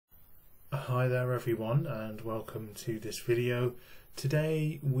Hi there everyone, and welcome to this video.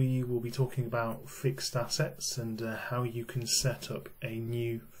 Today we will be talking about fixed assets and how you can set up a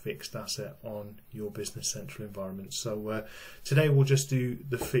new fixed asset on your Business Central environment. So today we'll just do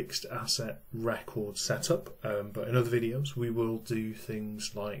the fixed asset record setup, but in other videos we will do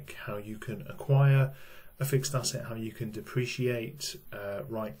things like how you can acquire a fixed asset, how you can depreciate,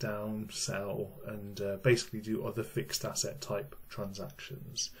 write down, sell, and basically do other fixed asset type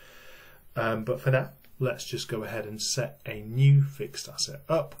transactions. But for now, let's just go ahead and set a new fixed asset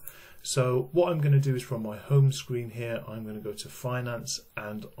up. So what I'm going to do is from my home screen here, I'm going to go to Finance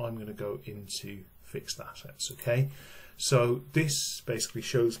and I'm going to go into Fixed Assets. Okay, so this basically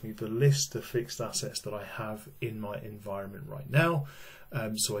shows me the list of fixed assets that I have in my environment right now.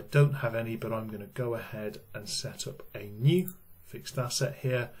 So I don't have any, but I'm going to go ahead and set up a new fixed asset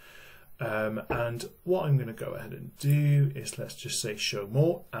here. And what I'm going to go ahead and do is, let's just say show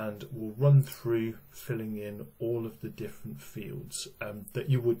more, and we'll run through filling in all of the different fields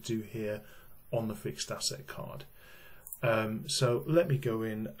that you would do here on the fixed asset card. So let me go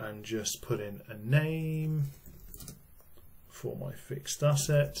in and just put in a name for my fixed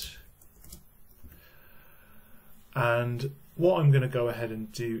asset. And what I'm going to go ahead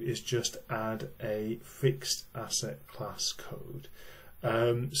and do is just add a fixed asset class code.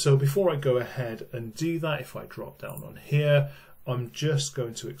 So before I go ahead and do that, if I drop down on here, I'm just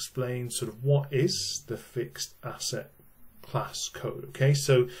going to explain sort of what is the fixed asset class code. Okay,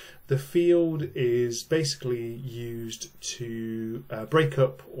 so the field is basically used to break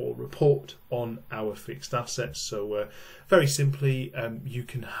up or report on our fixed assets. So very simply, you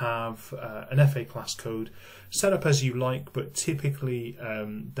can have an FA class code set up as you like, but typically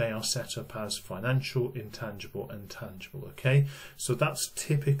they are set up as financial, intangible and tangible. Okay, so that's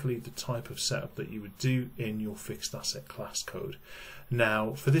typically the type of setup that you would do in your fixed asset class code.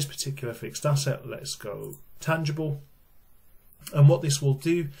 Now for this particular fixed asset, let's go tangible. And what this will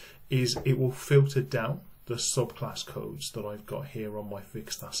do is it will filter down the subclass codes that I've got here on my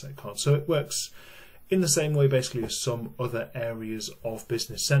fixed asset card. So it works in the same way basically as some other areas of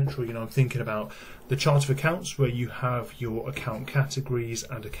Business Central. You know, I'm thinking about the chart of accounts where you have your account categories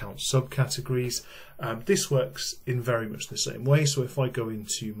and account subcategories. This works in very much the same way. So if I go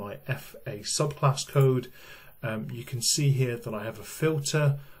into my FA subclass code, you can see here that I have a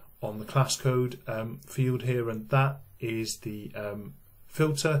filter on the class code field here, and that is the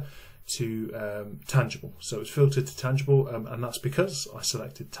filter to tangible. So it's filtered to tangible, and that's because I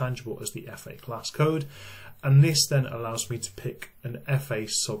selected tangible as the FA class code, and this then allows me to pick an FA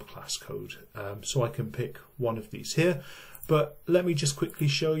subclass code. So I can pick one of these here, but let me just quickly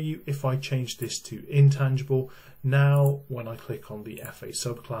show you. If I change this to intangible, now when I click on the FA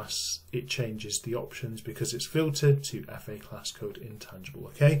subclass, it changes the options because it's filtered to FA class code intangible.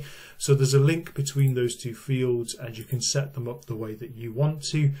 Okay, so there's a link between those two fields and you can set them up the way that you want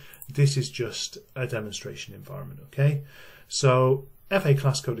to. This is just a demonstration environment. Okay, so FA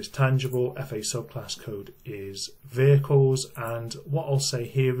class code is tangible, FA subclass code is vehicles, and what I'll say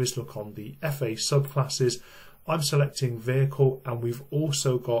here is, look, on the FA subclasses I'm selecting vehicle, and we've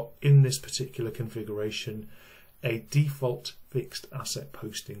also got in this particular configuration a default fixed asset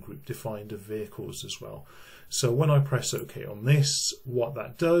posting group defined of vehicles as well. So when I press OK on this, what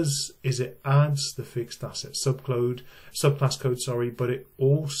that does is it adds the fixed asset subclass code, but it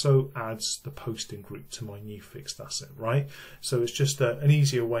also adds the posting group to my new fixed asset, right? So it's just an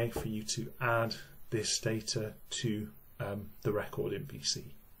easier way for you to add this data to the record in BC.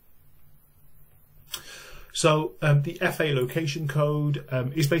 So the FA location code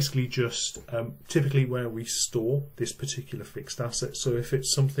is basically just typically where we store this particular fixed asset. So if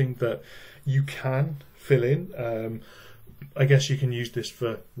it's something that you can fill in, I guess you can use this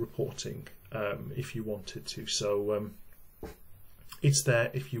for reporting if you wanted to. So it's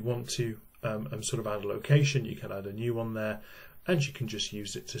there if you want to sort of add a location. You can add a new one there, and you can just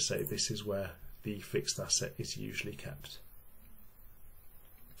use it to say this is where the fixed asset is usually kept.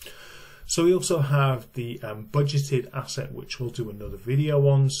 So we also have the budgeted asset, which we'll do another video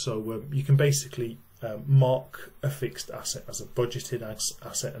on. So you can basically mark a fixed asset as a budgeted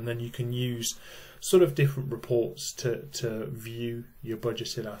asset, and then you can use sort of different reports to view your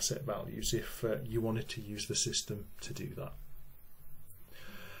budgeted asset values if you wanted to use the system to do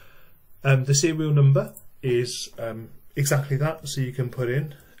that. The serial number is exactly that. So you can put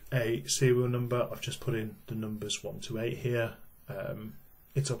in a serial number. I've just put in the numbers 1 to 8 here.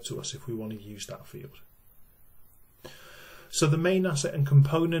 It's up to us if we want to use that field. So the main asset and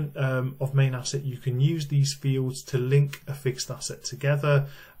component of main asset, you can use these fields to link a fixed asset together,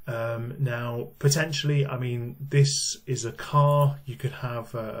 Now, potentially, I mean, this is a car. You could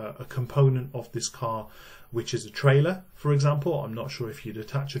have a component of this car which is a trailer, for example. I'm not sure if you'd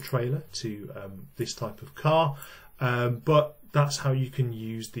attach a trailer to this type of car, but that's how you can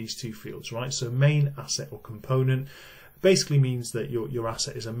use these two fields, right? So main asset or component basically means that your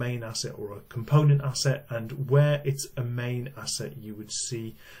asset is a main asset or a component asset, and where it's a main asset, you would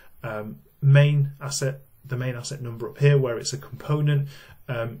see the main asset number up here. Where it's a component,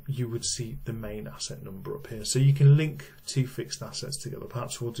 you would see the main asset number up here. So you can link two fixed assets together.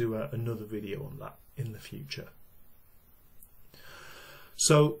 Perhaps we'll do another video on that in the future.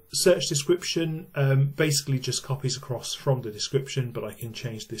 So search description basically just copies across from the description, but I can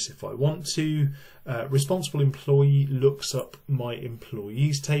change this if I want to. Responsible employee looks up my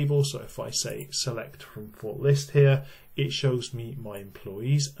employees table. So if I say select from full list here, it shows me my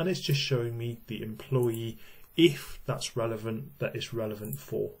employees, and it's just showing me the employee if that's relevant, that is relevant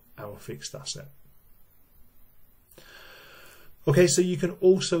for our fixed asset. Okay, so you can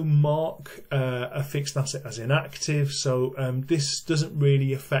also mark a fixed asset as inactive. So this doesn't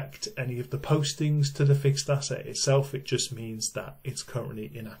really affect any of the postings to the fixed asset itself. It just means that it's currently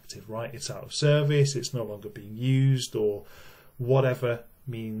inactive, right? It's out of service, it's no longer being used, or whatever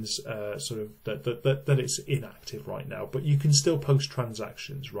means sort of that it's inactive right now. But you can still post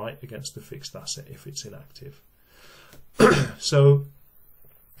transactions, right, against the fixed asset if it's inactive. So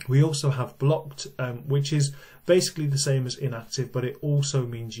we also have blocked, which is basically the same as inactive, but it also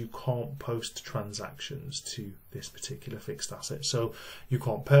means you can't post transactions to this particular fixed asset. So you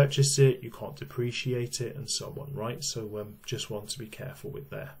can't purchase it, you can't depreciate it, and so on, right? So just want to be careful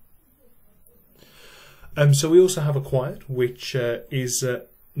with there. So we also have acquired, which is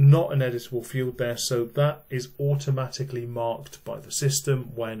not an editable field there. So that is automatically marked by the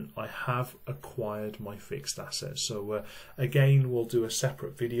system when I have acquired my fixed asset. So again, we'll do a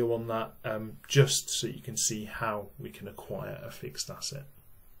separate video on that, just so you can see how we can acquire a fixed asset.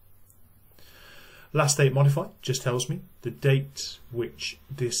 Last date modified just tells me the date which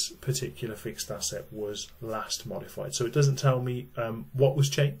this particular fixed asset was last modified. So it doesn't tell me what was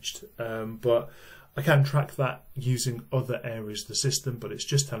changed, but I can track that using other areas of the system, but it's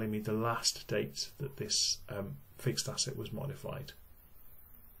just telling me the last date that this fixed asset was modified.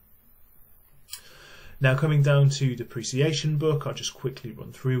 Now coming down to depreciation book, I'll just quickly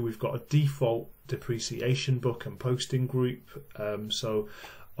run through. We've got a default depreciation book and posting group. So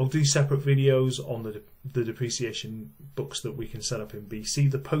I'll do separate videos on the depreciation books that we can set up in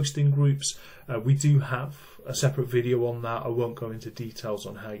BC. The posting groups, we do have a separate video on that. I won't go into details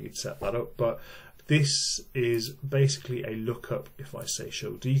on how you'd set that up, but this is basically a lookup, if I say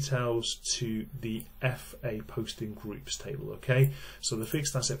show details, to the FA posting groups table, okay? So the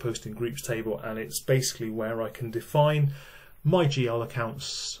fixed asset posting groups table, and it's basically where I can define my GL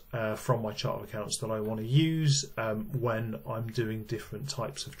accounts from my chart of accounts that I want to use when I'm doing different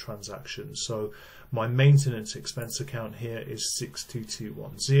types of transactions. So my maintenance expense account here is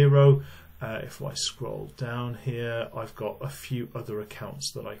 62210. If I scroll down here, I've got a few other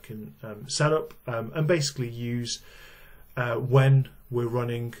accounts that I can set up and basically use when we're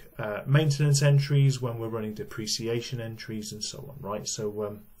running maintenance entries, when we're running depreciation entries, and so on, right?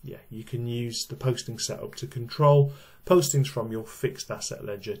 So yeah, you can use the posting setup to control postings from your fixed asset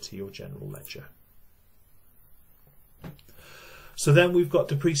ledger to your general ledger. So then we've got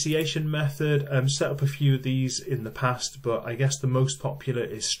depreciation method. Set up a few of these in the past, but I guess the most popular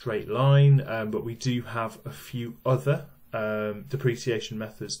is straight line, but we do have a few other depreciation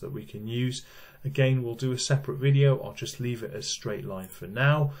methods that we can use. Again, we'll do a separate video. I'll just leave it as straight line for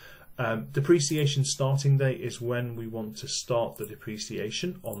now. Depreciation starting date is when we want to start the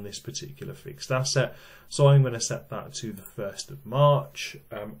depreciation on this particular fixed asset. So I'm going to set that to the 1st of March,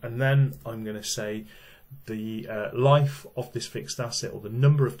 and then I'm going to say the life of this fixed asset, or the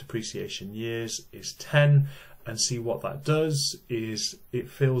number of depreciation years, is 10, and see what that does is it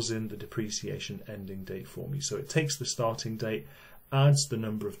fills in the depreciation ending date for me. So it takes the starting date, adds the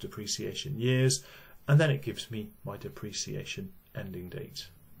number of depreciation years, and then it gives me my depreciation ending date.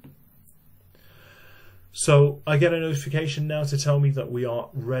 So I get a notification now to tell me that we are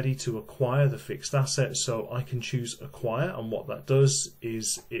ready to acquire the fixed asset. So I can choose acquire, and what that does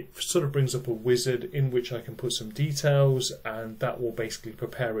is it sort of brings up a wizard in which I can put some details, and that will basically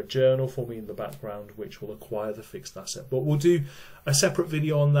prepare a journal for me in the background which will acquire the fixed asset. But we'll do a separate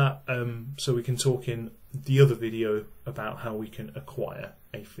video on that, so we can talk in the other video about how we can acquire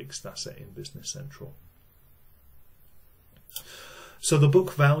a fixed asset in Business Central. So the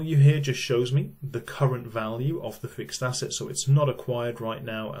book value here just shows me the current value of the fixed asset. So it's not acquired right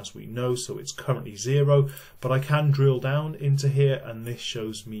now, as we know, so it's currently 0, but I can drill down into here and this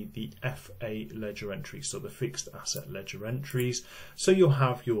shows me the FA ledger entry, so the fixed asset ledger entries. So you'll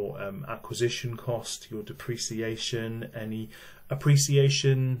have your acquisition cost, your depreciation, any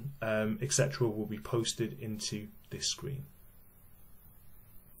appreciation, etc. will be posted into this screen.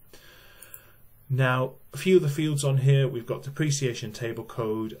 Now, a few of the fields on here, we've got depreciation table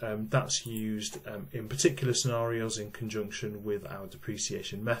code. That's used in particular scenarios in conjunction with our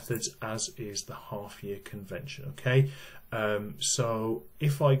depreciation methods, as is the half-year convention. Okay, so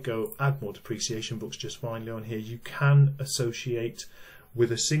if I go add more depreciation books, just finally on here, you can associate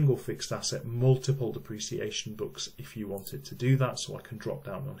with a single fixed asset multiple depreciation books if you wanted to do that. So I can drop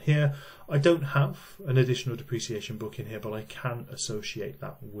down on here. I don't have an additional depreciation book in here, but I can associate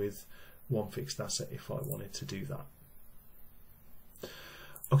that with one fixed asset if I wanted to do that.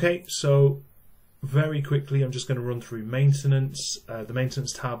 Okay, so very quickly I'm just going to run through maintenance, the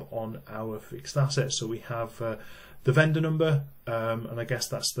maintenance tab on our fixed asset. So we have the vendor number, and I guess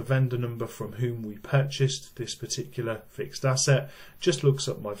that's the vendor number from whom we purchased this particular fixed asset. Just looks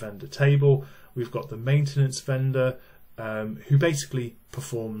up my vendor table. We've got the maintenance vendor, who basically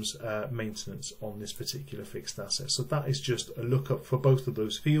performs maintenance on this particular fixed asset. So that is just a lookup for both of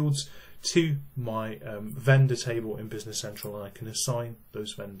those fields to my vendor table in Business Central, and I can assign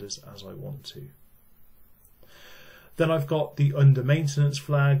those vendors as I want to. Then I've got the under maintenance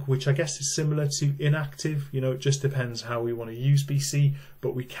flag, which I guess is similar to inactive. You know, it just depends how we want to use BC,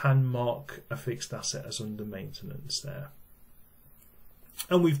 but we can mark a fixed asset as under maintenance there.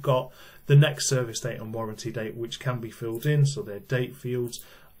 And we've got the next service date and warranty date, which can be filled in. So they're date fields.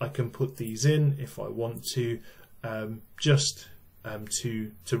 I can put these in if I want to, just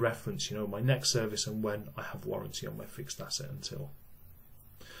to reference, you know, my next service and when I have warranty on my fixed asset until.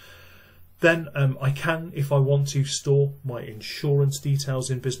 Then I can, if I want to, store my insurance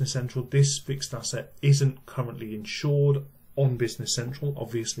details in Business Central. This fixed asset isn't currently insured on Business Central.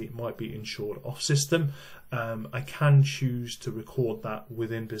 Obviously it might be insured off system. I can choose to record that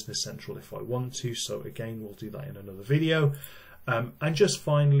within Business Central if I want to, so again we'll do that in another video. And just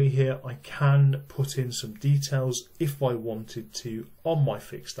finally here, I can put in some details if I wanted to on my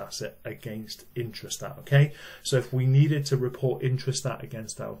fixed asset against Intrastat. Okay, so if we needed to report Intrastat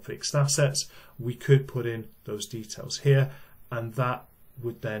against our fixed assets, we could put in those details here, and that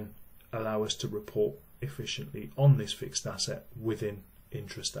would then allow us to report efficiently on this fixed asset within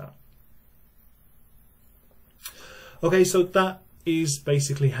Intrastat. Okay, so that is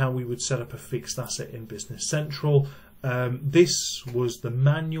basically how we would set up a fixed asset in Business Central. This was the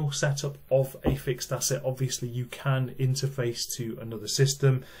manual setup of a fixed asset. Obviously you can interface to another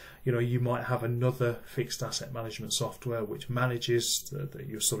system. You know, you might have another fixed asset management software which manages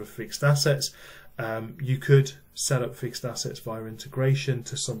your sort of fixed assets. You could set up fixed assets via integration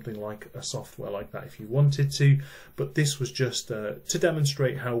to something like a software like that if you wanted to, but this was just to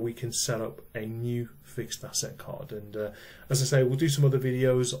demonstrate how we can set up a new fixed asset card. And as I say, we'll do some other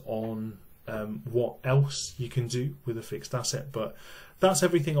videos on what else you can do with a fixed asset, but that's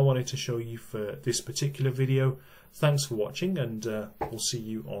everything I wanted to show you for this particular video. Thanks for watching, and we'll see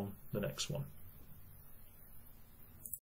you on the next one.